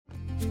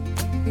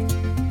Hello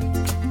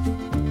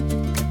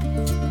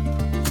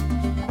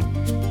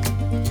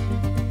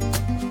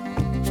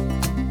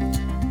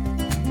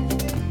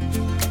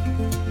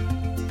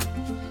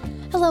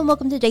and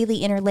welcome to Daily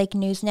Interlake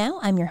News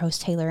Now. I'm your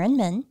host, Taylor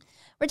Inman.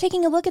 We're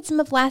taking a look at some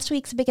of last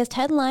week's biggest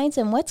headlines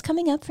and what's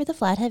coming up for the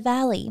Flathead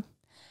Valley.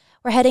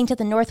 We're heading to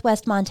the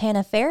Northwest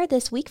Montana Fair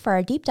this week for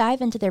our deep dive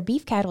into their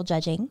beef cattle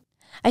judging.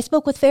 I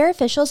spoke with fair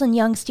officials and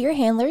young steer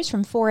handlers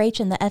from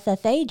 4-H and the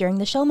FFA during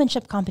the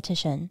showmanship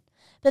competition.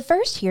 But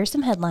first, here's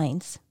some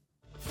headlines.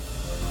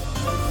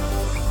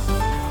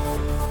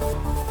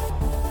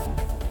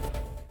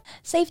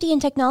 Safety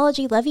and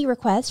technology levy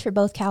requests for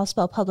both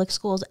Kalispell Public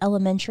Schools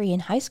elementary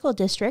and high school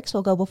districts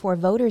will go before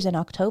voters in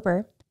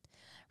October.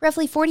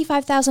 Roughly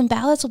 45,000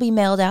 ballots will be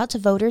mailed out to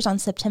voters on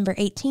September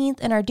 18th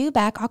and are due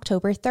back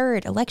October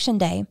 3rd, Election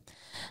Day.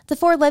 The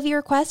 4 levy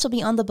requests will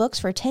be on the books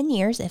for 10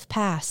 years if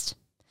passed.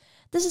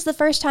 This is the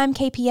first time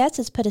KPS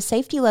has put a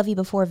safety levy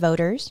before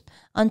voters.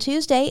 On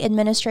Tuesday,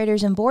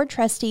 administrators and board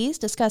trustees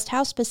discussed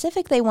how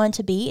specific they want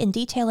to be in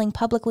detailing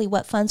publicly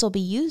what funds will be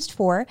used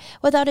for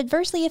without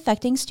adversely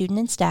affecting student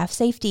and staff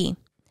safety.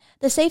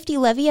 The safety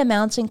levy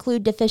amounts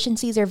include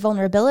deficiencies or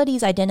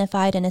vulnerabilities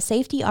identified in a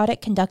safety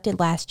audit conducted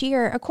last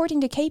year, according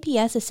to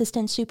KPS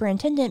Assistant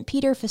Superintendent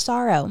Peter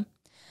Fissaro.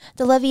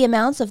 The levy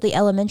amounts of the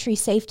elementary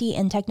safety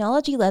and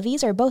technology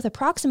levies are both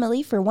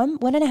approximately for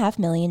 $1.5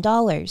 million.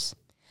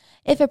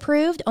 If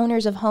approved,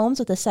 owners of homes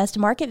with assessed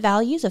market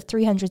values of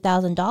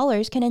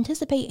 $300,000 can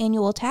anticipate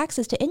annual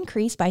taxes to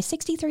increase by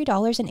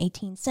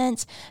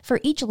 $63.18 for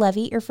each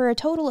levy, or for a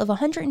total of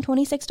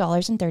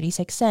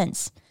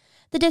 $126.36.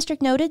 The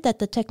district noted that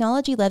the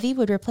technology levy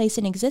would replace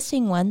an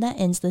existing one that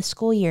ends this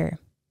school year.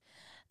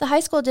 The high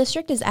school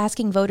district is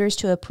asking voters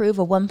to approve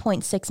a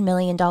 $1.6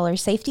 million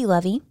safety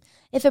levy.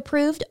 If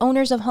approved,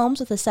 owners of homes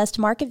with assessed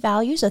market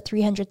values of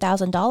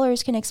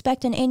 $300,000 can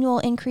expect an annual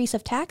increase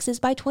of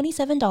taxes by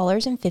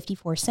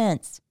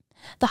 $27.54.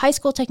 The high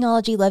school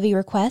technology levy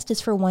request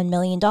is for $1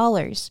 million.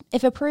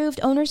 If approved,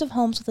 owners of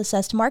homes with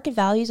assessed market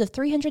values of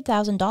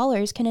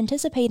 $300,000 can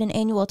anticipate an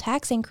annual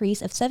tax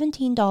increase of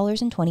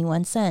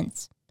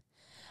 $17.21.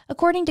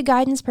 According to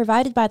guidance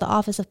provided by the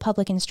Office of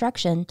Public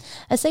Instruction,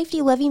 a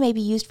safety levy may be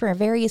used for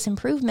various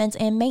improvements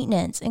and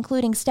maintenance,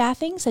 including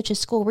staffing, such as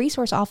school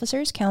resource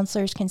officers,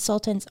 counselors,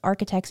 consultants,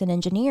 architects, and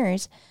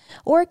engineers,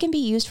 or it can be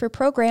used for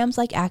programs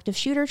like active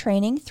shooter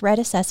training, threat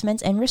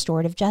assessments, and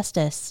restorative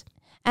justice.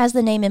 As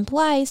the name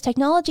implies,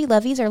 technology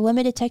levies are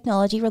limited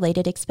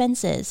technology-related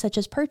expenses, such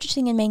as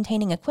purchasing and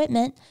maintaining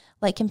equipment,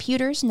 like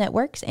computers,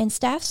 networks, and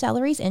staff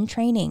salaries and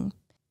training.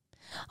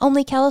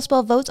 Only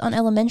Kalispell votes on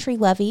elementary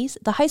levies.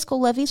 The high school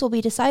levies will be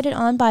decided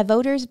on by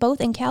voters both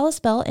in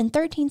Kalispell and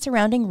 13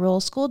 surrounding rural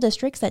school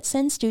districts that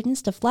send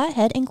students to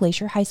Flathead and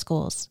Glacier high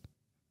schools.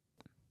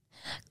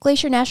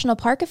 Glacier National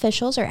Park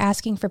officials are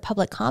asking for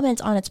public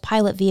comments on its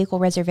pilot vehicle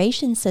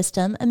reservation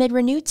system amid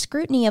renewed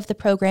scrutiny of the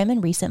program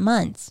in recent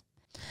months.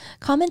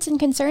 Comments and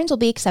concerns will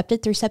be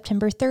accepted through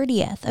September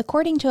 30th,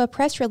 according to a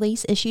press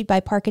release issued by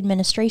Park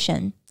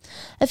Administration.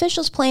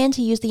 Officials plan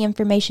to use the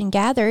information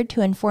gathered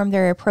to inform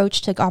their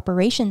approach to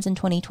operations in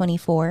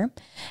 2024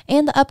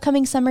 and the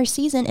upcoming summer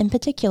season in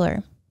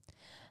particular.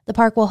 The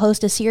park will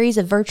host a series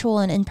of virtual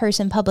and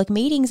in-person public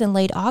meetings in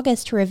late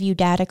August to review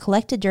data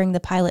collected during the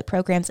pilot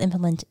program's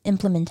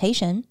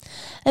implementation.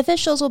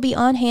 Officials will be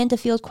on hand to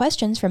field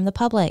questions from the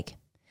public.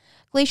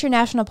 Glacier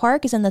National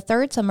Park is in the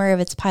 3rd summer of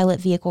its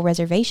pilot vehicle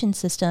reservation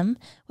system,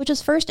 which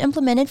was first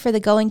implemented for the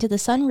Going to the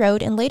Sun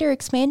Road and later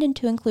expanded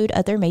to include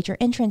other major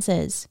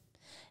entrances.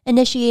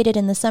 Initiated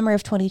in the summer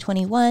of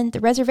 2021, the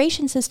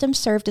reservation system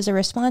served as a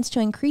response to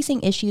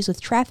increasing issues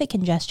with traffic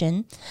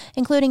congestion,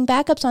 including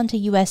backups onto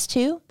US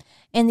 2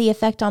 and the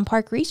effect on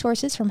park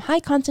resources from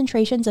high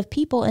concentrations of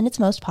people in its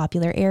most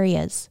popular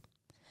areas.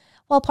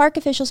 While park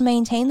officials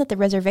maintain that the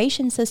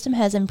reservation system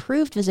has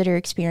improved visitor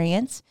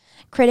experience,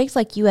 critics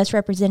like U.S.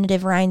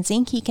 Representative Ryan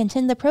Zinke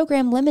contend the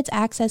program limits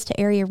access to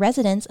area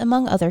residents,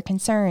 among other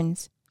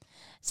concerns.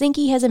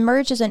 Zinke has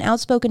emerged as an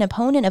outspoken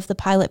opponent of the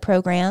pilot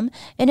program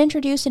and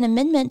introduced an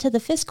amendment to the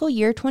fiscal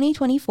year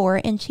 2024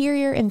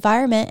 Interior,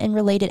 Environment, and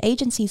Related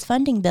Agencies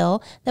funding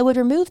bill that would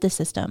remove the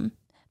system.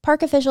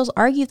 Park officials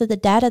argue that the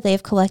data they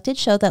have collected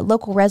show that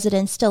local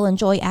residents still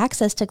enjoy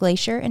access to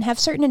Glacier and have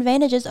certain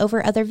advantages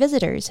over other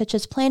visitors, such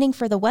as planning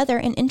for the weather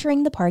and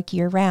entering the park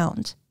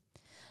year-round.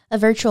 A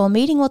virtual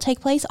meeting will take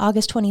place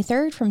August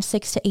 23rd from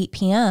 6 to 8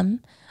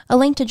 p.m. A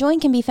link to join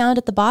can be found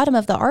at the bottom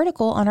of the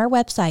article on our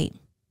website.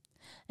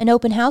 An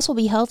open house will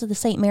be held at the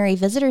St. Mary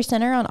Visitor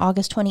Center on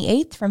August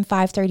 28th from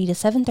 5:30 to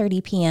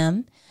 7:30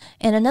 p.m.,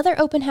 and another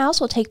open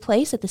house will take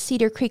place at the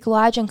Cedar Creek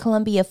Lodge in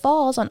Columbia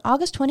Falls on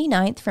August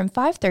 29th from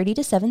 5:30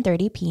 to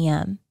 7:30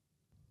 p.m.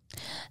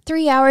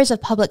 3 hours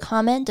of public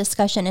comment,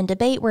 discussion, and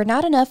debate were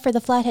not enough for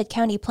the Flathead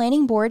County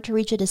Planning Board to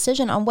reach a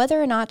decision on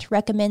whether or not to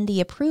recommend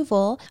the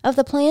approval of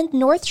the planned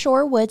North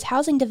Shore Woods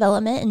housing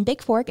development in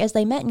Big Fork as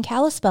they met in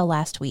Kalispell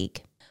last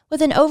week.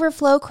 With an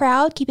overflow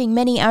crowd keeping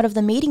many out of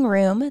the meeting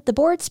room, the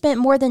board spent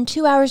more than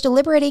 2 hours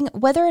deliberating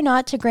whether or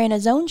not to grant a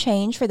zone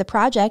change for the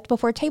project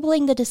before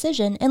tabling the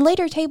decision, and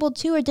later tabled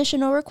 2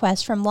 additional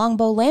requests from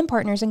Longbow Land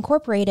Partners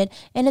Incorporated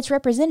and its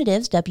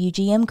representatives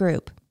WGM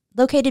Group.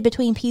 Located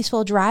between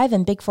Peaceful Drive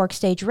and Big Fork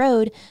Stage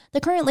Road, the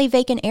currently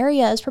vacant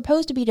area is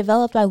proposed to be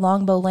developed by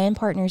Longbow Land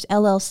Partners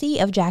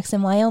LLC of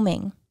Jackson,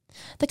 Wyoming.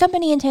 The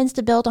company intends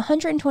to build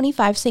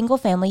 125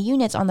 single-family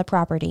units on the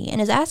property and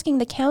is asking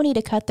the county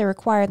to cut the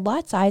required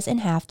lot size in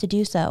half to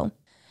do so.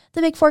 The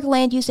Big Fork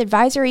Land Use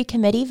Advisory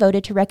Committee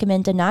voted to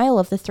recommend denial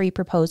of the 3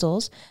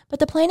 proposals, but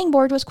the Planning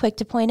Board was quick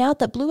to point out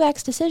that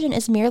BLUAC's decision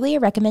is merely a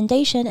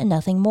recommendation and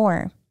nothing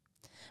more.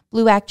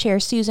 BLUAC Chair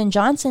Susan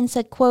Johnson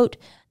said, quote,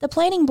 "The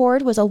Planning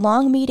Board was a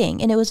long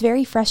meeting and it was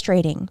very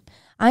frustrating.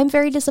 I'm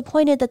very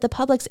disappointed that the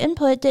public's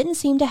input didn't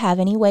seem to have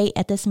any weight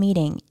at this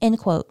meeting," end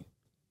quote.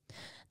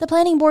 The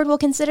Planning Board will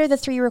consider the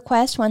 3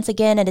 requests once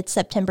again at its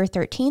September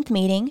 13th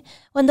meeting,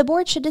 when the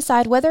board should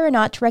decide whether or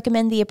not to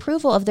recommend the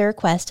approval of the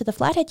request to the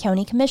Flathead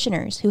County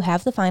Commissioners, who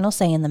have the final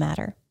say in the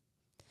matter.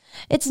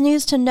 It's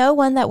news to no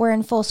one that we're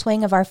in full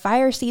swing of our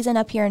fire season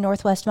up here in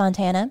northwest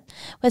Montana.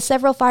 With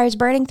several fires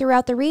burning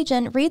throughout the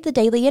region, read the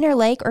Daily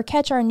Interlake or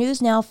catch our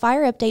News Now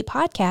Fire Update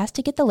podcast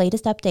to get the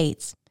latest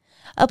updates.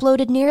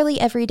 Uploaded nearly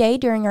every day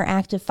during our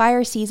active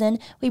fire season,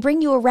 we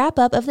bring you a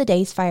wrap-up of the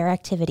day's fire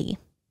activity.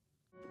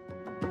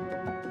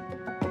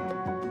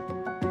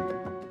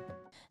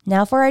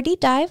 Now for our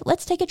deep dive,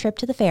 let's take a trip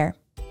to the fair.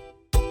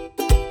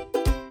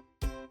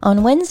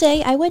 On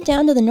Wednesday, I went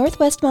down to the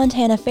Northwest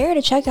Montana Fair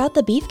to check out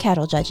the beef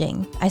cattle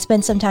judging. I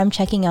spent some time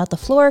checking out the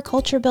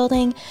floriculture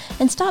building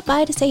and stopped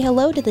by to say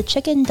hello to the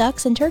chicken,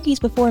 ducks, and turkeys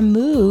before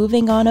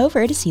moving on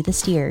over to see the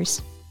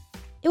steers.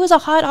 It was a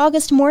hot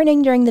August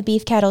morning during the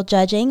beef cattle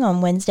judging on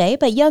Wednesday,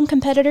 but young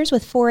competitors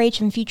with 4-H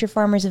and Future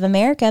Farmers of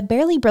America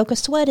barely broke a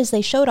sweat as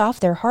they showed off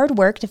their hard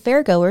work to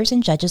fairgoers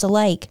and judges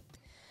alike.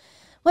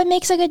 What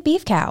makes a good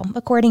beef cow?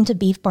 According to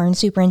Beef Barn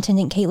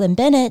Superintendent Caitlin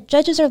Bennett,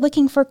 judges are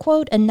looking for,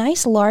 quote, "a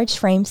nice large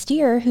frame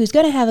steer who's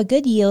going to have a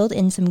good yield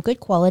and some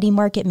good quality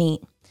market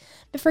meat."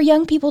 But for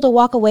young people to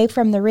walk away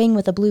from the ring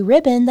with a blue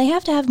ribbon, they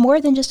have to have more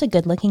than just a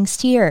good-looking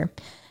steer.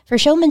 For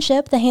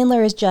showmanship, the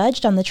handler is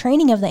judged on the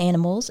training of the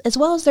animals, as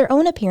well as their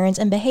own appearance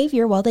and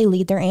behavior while they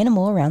lead their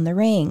animal around the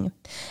ring.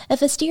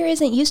 If a steer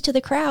isn't used to the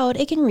crowd,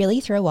 it can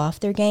really throw off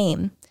their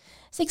game.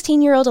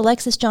 16-year-old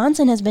Alexis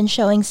Johnson has been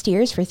showing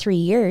steers for 3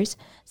 years.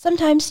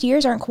 Sometimes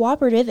steers aren't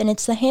cooperative, and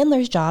it's the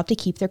handler's job to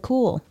keep their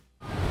cool.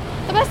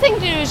 The best thing to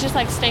do is just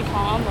stay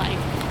calm,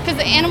 because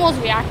the animals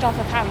react off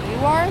of how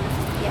you are.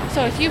 Yeah.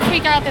 So if you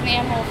freak out, then the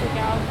animal will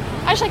freak out.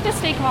 I just like to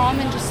stay calm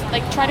and just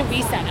try to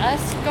reset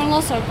us, go in a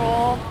little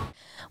circle.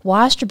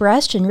 Washed,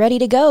 brushed, and ready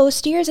to go,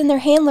 steers and their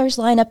handlers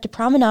line up to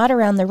promenade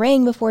around the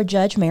ring before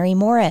Judge Mary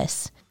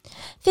Morris.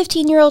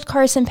 15-year-old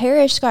Carson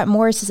Parrish got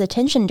Morris's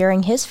attention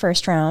during his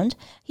first round.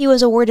 He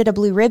was awarded a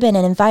blue ribbon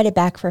and invited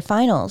back for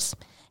finals.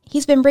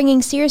 He's been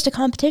bringing steers to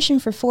competition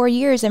for 4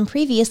 years and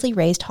previously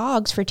raised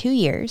hogs for 2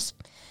 years.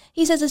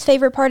 He says his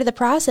favorite part of the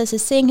process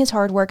is seeing his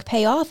hard work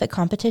pay off at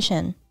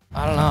competition.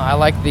 I don't know. I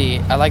like the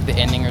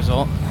ending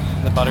result.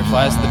 The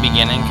butterflies at the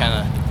beginning kind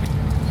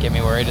of get me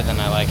worried, and then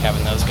I like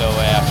having those go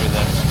away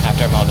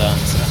after I'm all done.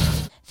 So.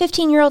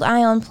 15-year-old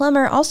Ion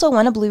Plummer also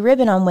won a blue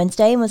ribbon on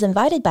Wednesday and was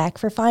invited back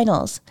for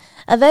finals.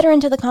 A veteran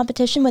to the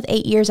competition with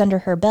 8 years under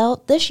her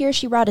belt, this year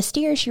she brought a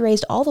steer she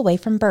raised all the way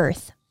from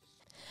birth.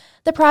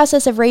 The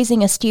process of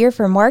raising a steer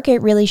for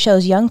market really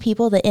shows young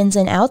people the ins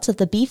and outs of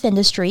the beef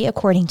industry,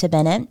 according to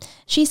Bennett.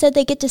 She said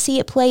they get to see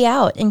it play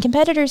out, and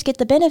competitors get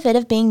the benefit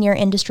of being near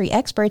industry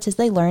experts as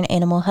they learn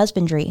animal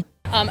husbandry.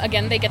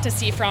 Again, they get to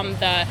see from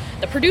the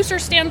producer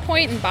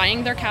standpoint and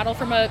buying their cattle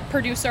from a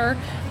producer,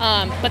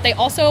 but they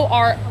also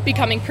are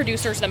becoming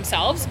producers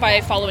themselves by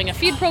following a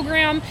feed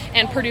program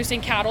and producing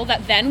cattle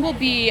that then will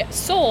be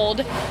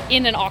sold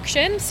in an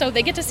auction. So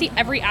they get to see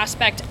every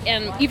aspect,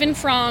 and even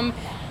from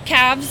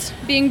calves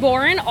being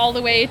born all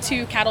the way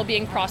to cattle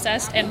being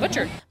processed and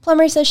butchered.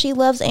 Plummer says she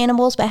loves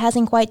animals but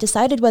hasn't quite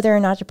decided whether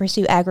or not to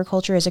pursue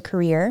agriculture as a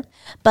career.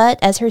 But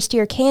as her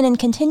steer cannon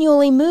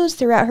continually moves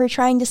throughout her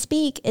trying to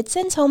speak, it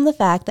sends home the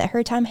fact that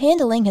her time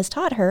handling has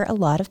taught her a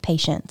lot of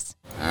patience.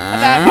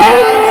 I've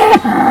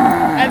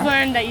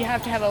learned that you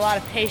have to have a lot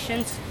of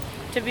patience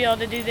to be able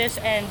to do this,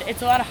 and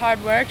it's a lot of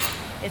hard work.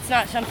 It's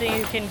not something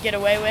you can get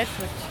away with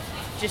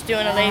just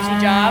doing a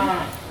lazy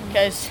job,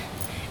 because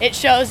it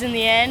shows in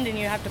the end, and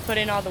you have to put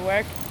in all the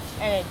work.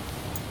 And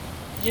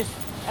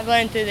I've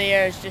learned through the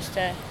years just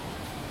to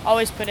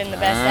always put in the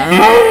best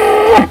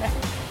effort,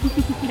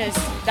 because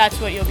that's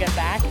what you'll get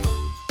back.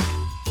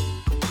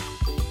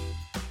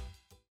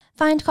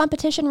 Find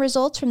competition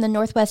results from the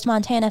Northwest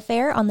Montana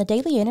Fair on the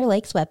Daily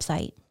Interlake's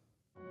website.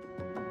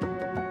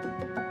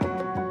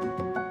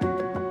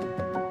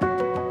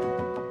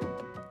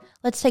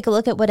 Let's take a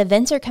look at what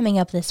events are coming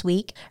up this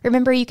week.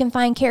 Remember, you can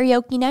find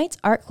karaoke nights,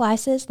 art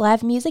classes,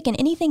 live music, and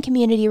anything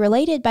community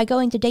related by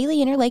going to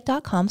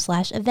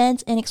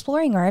dailyinterlake.com/events and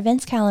exploring our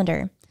events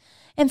calendar.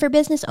 And for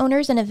business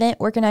owners and event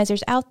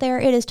organizers out there,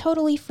 it is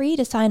totally free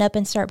to sign up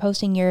and start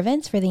posting your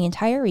events for the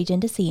entire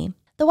region to see.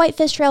 The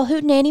Whitefish Trail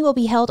Hootenanny will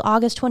be held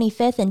August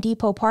 25th in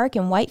Depot Park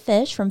in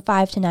Whitefish from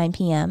 5 to 9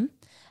 p.m.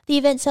 The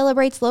event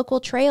celebrates local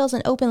trails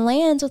and open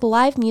lands with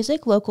live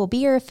music, local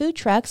beer, food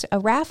trucks, a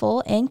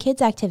raffle, and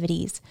kids'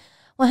 activities.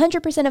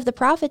 100% of the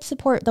profits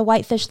support the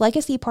Whitefish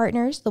Legacy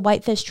Partners, the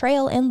Whitefish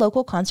Trail, and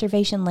local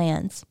conservation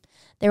lands.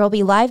 There will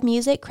be live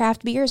music,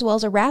 craft beer, as well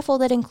as a raffle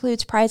that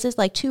includes prizes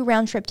like 2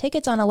 round-trip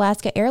tickets on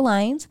Alaska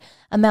Airlines,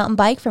 a mountain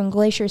bike from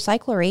Glacier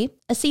Cyclery,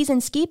 a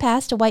season ski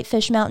pass to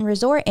Whitefish Mountain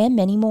Resort, and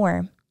many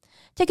more.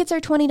 Tickets are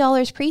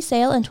 $20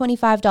 pre-sale and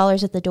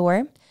 $25 at the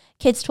door.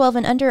 Kids 12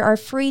 and under are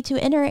free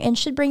to enter and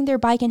should bring their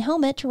bike and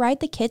helmet to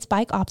ride the Kids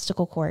Bike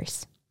Obstacle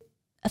Course.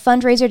 A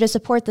fundraiser to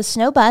support the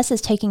Snow Bus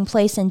is taking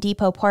place in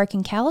Depot Park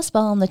in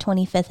Kalispell on the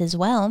 25th as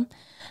well.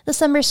 The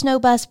Summer Snow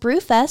Bus Brew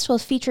Fest will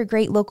feature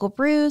great local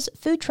brews,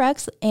 food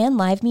trucks, and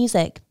live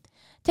music.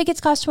 Tickets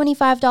cost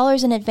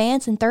 $25 in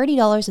advance and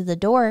 $30 at the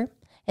door.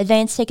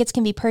 Advance tickets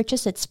can be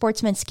purchased at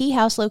Sportsman Ski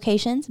House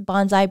locations,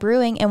 Bonsai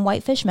Brewing, and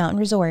Whitefish Mountain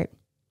Resort.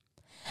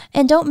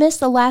 And don't miss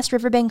the last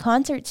Riverbend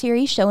Concert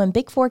Series show in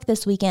Big Fork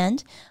this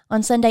weekend.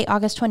 On Sunday,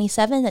 August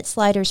 27th at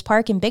Sliders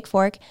Park in Big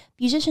Fork,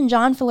 musician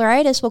John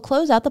Floridas will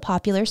close out the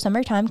popular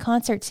summertime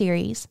concert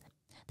series.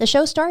 The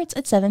show starts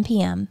at 7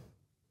 p.m.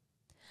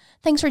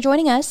 Thanks for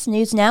joining us.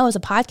 News Now is a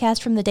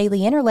podcast from the Daily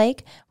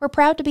Interlake. We're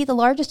proud to be the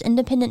largest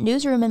independent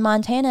newsroom in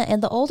Montana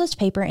and the oldest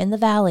paper in the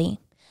Valley.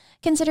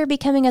 Consider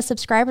becoming a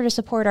subscriber to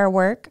support our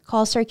work.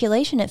 Call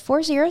Circulation at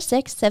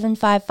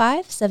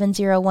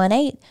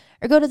 406-755-7018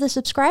 or go to the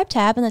subscribe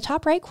tab in the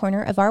top right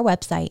corner of our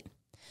website.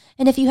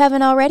 And if you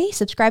haven't already,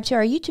 subscribe to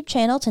our YouTube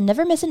channel to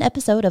never miss an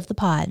episode of the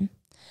pod.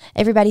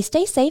 Everybody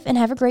stay safe and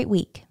have a great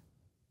week.